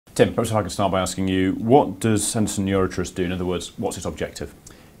Tim, perhaps if I could start by asking you, what does Henderson EuroTrust do? In other words, what's its objective?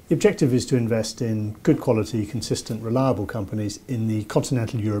 The objective is to invest in good quality, consistent, reliable companies in the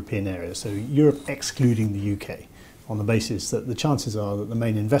continental European area, so Europe excluding the UK, on the basis that the chances are that the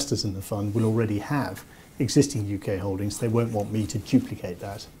main investors in the fund will already have existing UK holdings. They won't want me to duplicate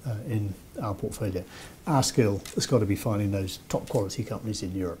that in our portfolio. Our skill has got to be finding those top quality companies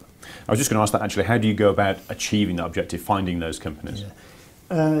in Europe. I was just going to ask that actually, how do you go about achieving that objective, finding those companies? Yeah.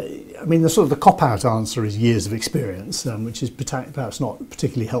 I mean, the cop-out answer is years of experience, which is perhaps not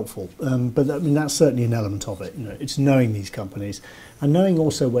particularly helpful. But I mean, that's certainly an element of it. You know, it's knowing these companies and knowing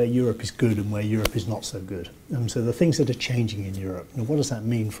also where Europe is good and where Europe is not so good. So the things that are changing in Europe, you know, what does that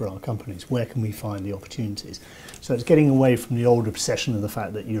mean for our companies? Where can we find the opportunities? So it's getting away from the old obsession of the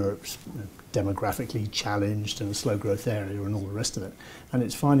fact that Europe's demographically challenged and a slow growth area and all the rest of it. And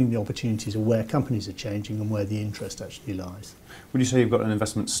it's finding the opportunities of where companies are changing and where the interest actually lies. Would you say you've got an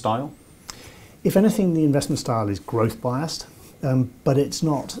investment style? If anything, the investment style is growth biased, but it's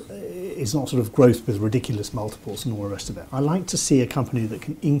not sort of growth with ridiculous multiples and all the rest of it. I like to see a company that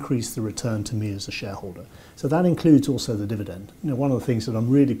can increase the return to me as a shareholder. So that includes also the dividend. You know, one of the things that I'm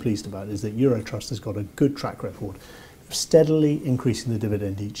really pleased about is that EuroTrust has got a good track record of steadily increasing the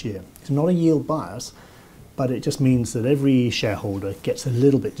dividend each year. It's not a yield bias, but it just means that every shareholder gets a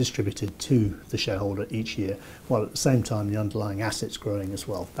little bit distributed to the shareholder each year, while at the same time the underlying assets growing as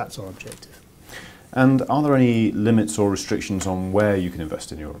well. That's our objective. And are there any limits or restrictions on where you can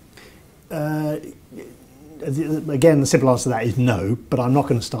invest in Europe? Again, the simple answer to that is no, but I'm not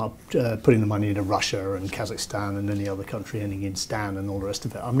going to start putting the money into Russia and Kazakhstan and any other country ending in Stan and all the rest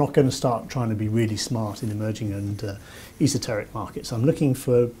of it. I'm not going to start trying to be really smart in emerging and esoteric markets. I'm looking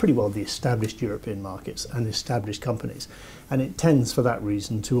for pretty well the established European markets and established companies. And it tends for that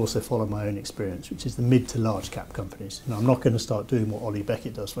reason to also follow my own experience, which is the mid to large cap companies. You know, I'm not going to start doing what Ollie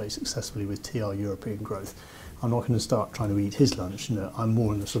Beckett does very successfully with TR European Growth. I'm not going to start trying to eat his lunch. You know, I'm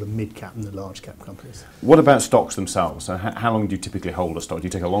more in the sort of mid-cap and the large-cap companies. What about stocks themselves? How long do you typically hold a stock? Do you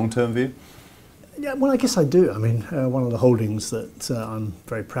take a long-term view? Yeah, well, I guess I do. I mean, one of the holdings that I'm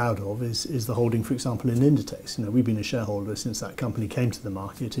very proud of is the holding, for example, in Inditex. You know, we've been a shareholder since that company came to the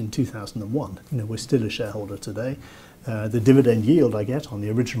market in 2001. You know, we're still a shareholder today. The dividend yield I get on the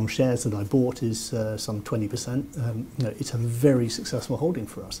original shares that I bought is some 20%. You know, it's a very successful holding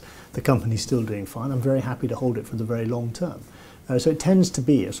for us. The company's still doing fine. I'm very happy to hold it for the very long term. So it tends to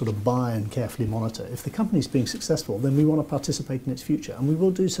be a sort of buy and carefully monitor. If the company's being successful, then we want to participate in its future, and we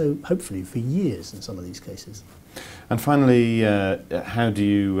will do so hopefully for years in some of these cases. And finally, how do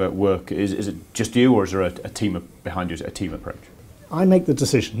you work? Is it just you, or is there a team behind you? Is it a team approach? I make the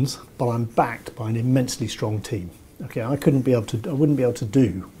decisions, but I'm backed by an immensely strong team. Okay, I wouldn't be able to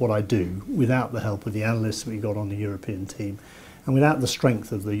do what I do without the help of the analysts we got on the European team, and without the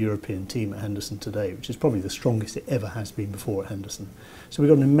strength of the European team at Henderson today, which is probably the strongest it ever has been before at Henderson. So we've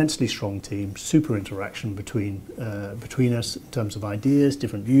got an immensely strong team, super interaction between us in terms of ideas,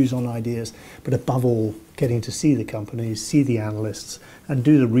 different views on ideas, but above all, getting to see the companies, see the analysts, and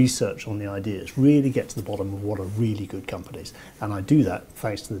do the research on the ideas, really get to the bottom of what are really good companies. And I do that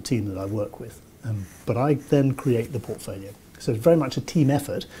thanks to the team that I work with. But I then create the portfolio. So it's very much a team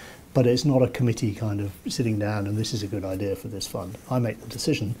effort, but it's not a committee kind of sitting down and this is a good idea for this fund. I make the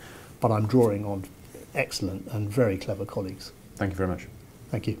decision, but I'm drawing on excellent and very clever colleagues. Thank you very much.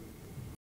 Thank you.